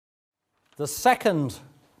The second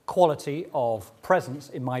quality of presence,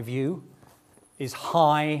 in my view, is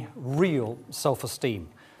high, real self-esteem.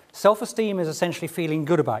 Self-esteem is essentially feeling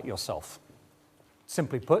good about yourself,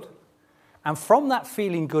 simply put. And from that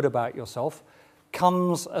feeling good about yourself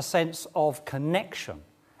comes a sense of connection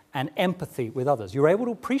and empathy with others. You're able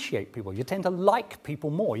to appreciate people. You tend to like people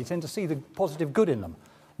more. You tend to see the positive good in them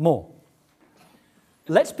more.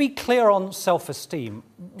 Let's be clear on self-esteem.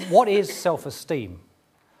 What is self-esteem?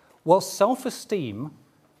 Well, self-esteem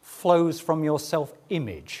flows from your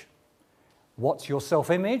self-image. What's your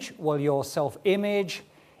self-image? Well, your self-image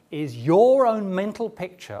is your own mental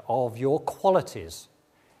picture of your qualities,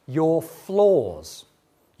 your flaws,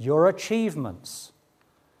 your achievements,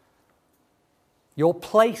 your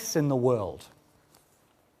place in the world,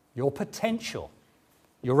 your potential,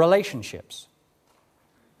 your relationships,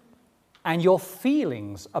 and your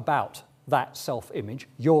feelings about that self-image,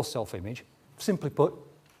 your self-image, simply put,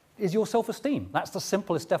 is your self-esteem. That's the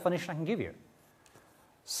simplest definition I can give you.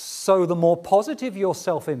 So the more positive your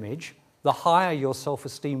self-image, the higher your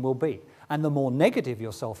self-esteem will be. And the more negative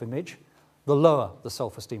your self-image, the lower the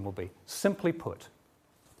self-esteem will be. Simply put,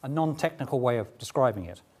 a non-technical way of describing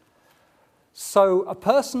it. So a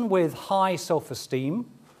person with high self-esteem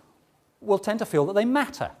will tend to feel that they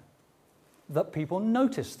matter, that people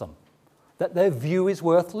notice them, that their view is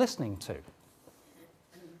worth listening to.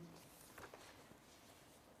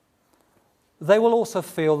 They will also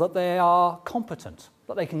feel that they are competent,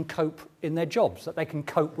 that they can cope in their jobs, that they can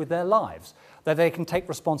cope with their lives, that they can take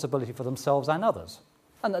responsibility for themselves and others,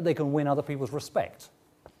 and that they can win other people's respect.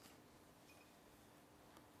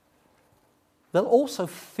 They'll also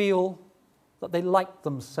feel that they like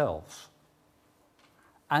themselves,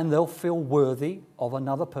 and they'll feel worthy of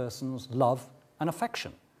another person's love and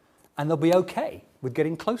affection, and they'll be okay with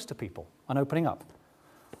getting close to people and opening up.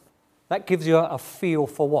 That gives you a feel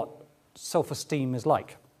for what self-esteem is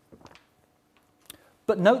like.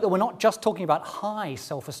 But note that we're not just talking about high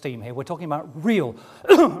self-esteem here, we're talking about real,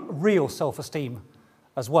 real self-esteem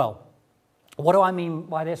as well. What do I mean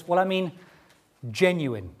by this? Well, I mean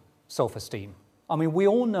genuine self-esteem. I mean, we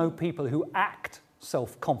all know people who act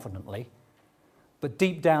self-confidently, but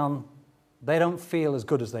deep down, they don't feel as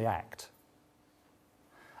good as they act.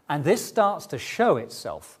 And this starts to show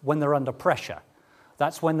itself when they're under pressure.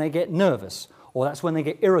 That's when they get nervous, or that's when they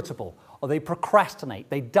get irritable, or they procrastinate,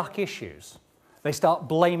 they duck issues. They start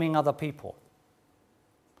blaming other people.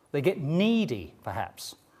 They get needy,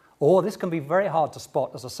 perhaps. Or this can be very hard to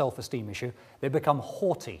spot as a self-esteem issue. They become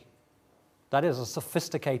haughty. That is a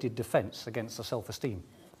sophisticated defense against a self-esteem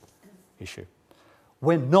issue.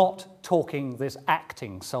 We're not talking this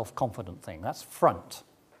acting self-confident thing. That's front.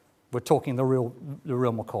 We're talking the real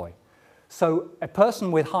McCoy. So a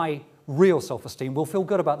person with high real self-esteem will feel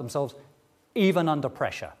good about themselves even under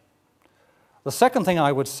pressure. The second thing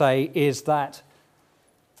I would say is that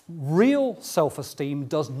real self-esteem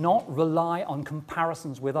does not rely on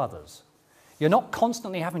comparisons with others. You're not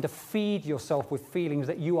constantly having to feed yourself with feelings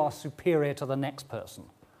that you are superior to the next person,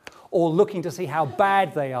 or looking to see how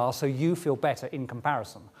bad they are so you feel better in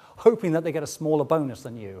comparison, hoping that they get a smaller bonus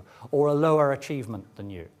than you or a lower achievement than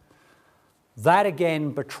you. That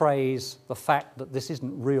again betrays the fact that this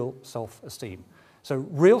isn't real self-esteem. So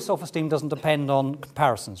real self-esteem doesn't depend on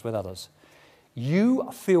comparisons with others. You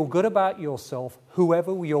feel good about yourself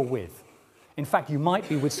whoever you're with. In fact, you might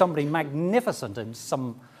be with somebody magnificent in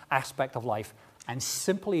some aspect of life and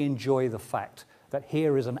simply enjoy the fact that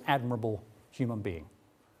here is an admirable human being.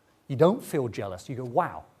 You don't feel jealous. You go,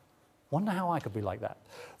 wow, wonder how I could be like that.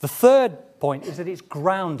 The third point is that it's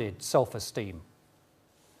grounded self-esteem.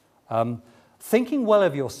 Thinking well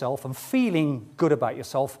of yourself and feeling good about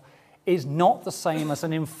yourself is not the same as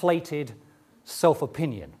an inflated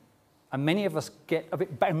self-opinion. And many of us get a bit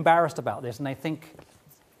embarrassed about this and they think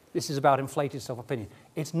this is about inflated self-opinion.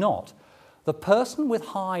 It's not. The person with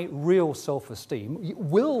high real self-esteem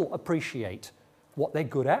will appreciate what they're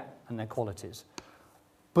good at and their qualities,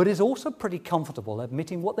 but is also pretty comfortable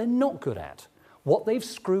admitting what they're not good at, what they've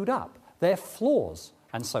screwed up, their flaws,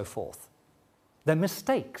 and so forth, their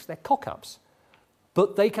mistakes, their cock-ups.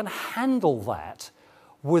 But they can handle that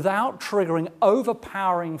without triggering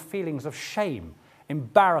overpowering feelings of shame,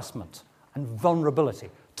 embarrassment, and vulnerability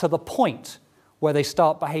to the point where they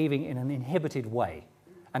start behaving in an inhibited way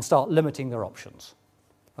and start limiting their options.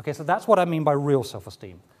 Okay, so that's what I mean by real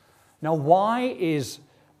self-esteem. Now, why is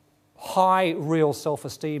high real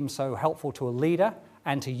self-esteem so helpful to a leader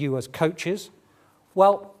and to you as coaches?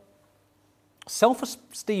 Well,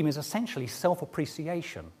 self-esteem is essentially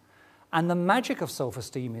self-appreciation. And the magic of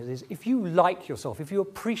self-esteem is if you like yourself, if you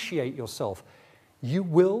appreciate yourself, you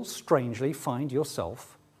will strangely find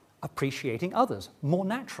yourself appreciating others more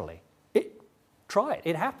naturally. Try it.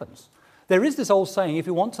 It happens. There is this old saying, if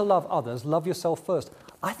you want to love others, love yourself first.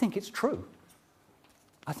 I think it's true.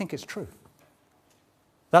 I think it's true.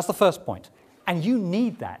 That's the first point. And you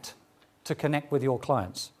need that to connect with your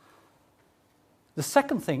clients. The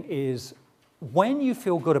second thing is, when you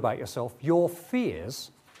feel good about yourself, your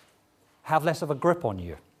fears have less of a grip on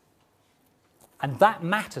you. And that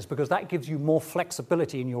matters because that gives you more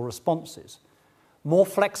flexibility in your responses. More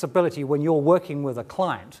flexibility when you're working with a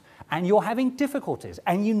client and you're having difficulties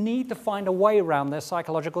and you need to find a way around their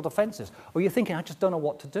psychological defenses. Or you're thinking, I just don't know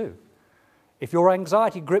what to do. If your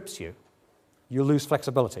anxiety grips you, you lose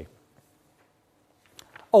flexibility.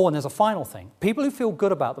 Oh, and there's a final thing. People who feel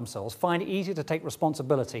good about themselves find it easy to take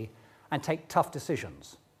responsibility and take tough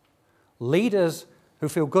decisions. Leaders who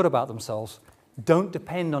feel good about themselves don't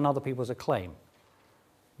depend on other people's acclaim.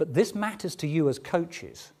 But this matters to you as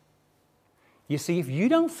coaches. You see, if you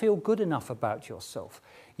don't feel good enough about yourself,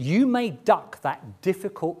 you may duck that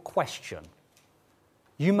difficult question.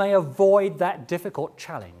 You may avoid that difficult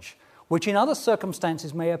challenge, which in other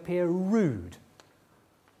circumstances may appear rude,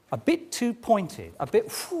 a bit too pointed, a bit,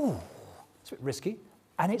 it's a bit risky,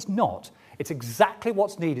 and it's not. It's exactly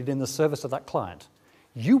what's needed in the service of that client.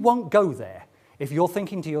 You won't go there if you're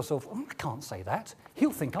thinking to yourself, I can't say that.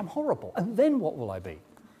 He'll think I'm horrible, and then what will I be?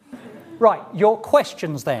 Right, your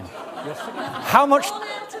questions then. How much? 1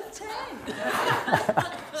 out of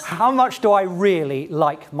 10. How much do I really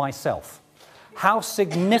like myself? How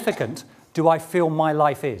significant do I feel my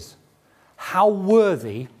life is? How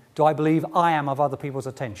worthy do I believe I am of other people's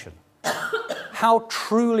attention? How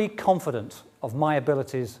truly confident of my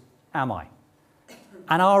abilities am I?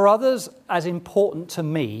 And are others as important to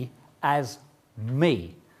me as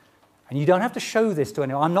me? And you don't have to show this to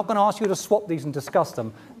anyone. I'm not going to ask you to swap these and discuss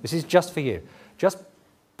them. This is just for you. Just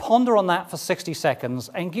ponder on that for 60 seconds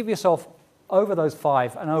and give yourself, over those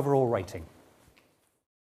 5, an overall rating.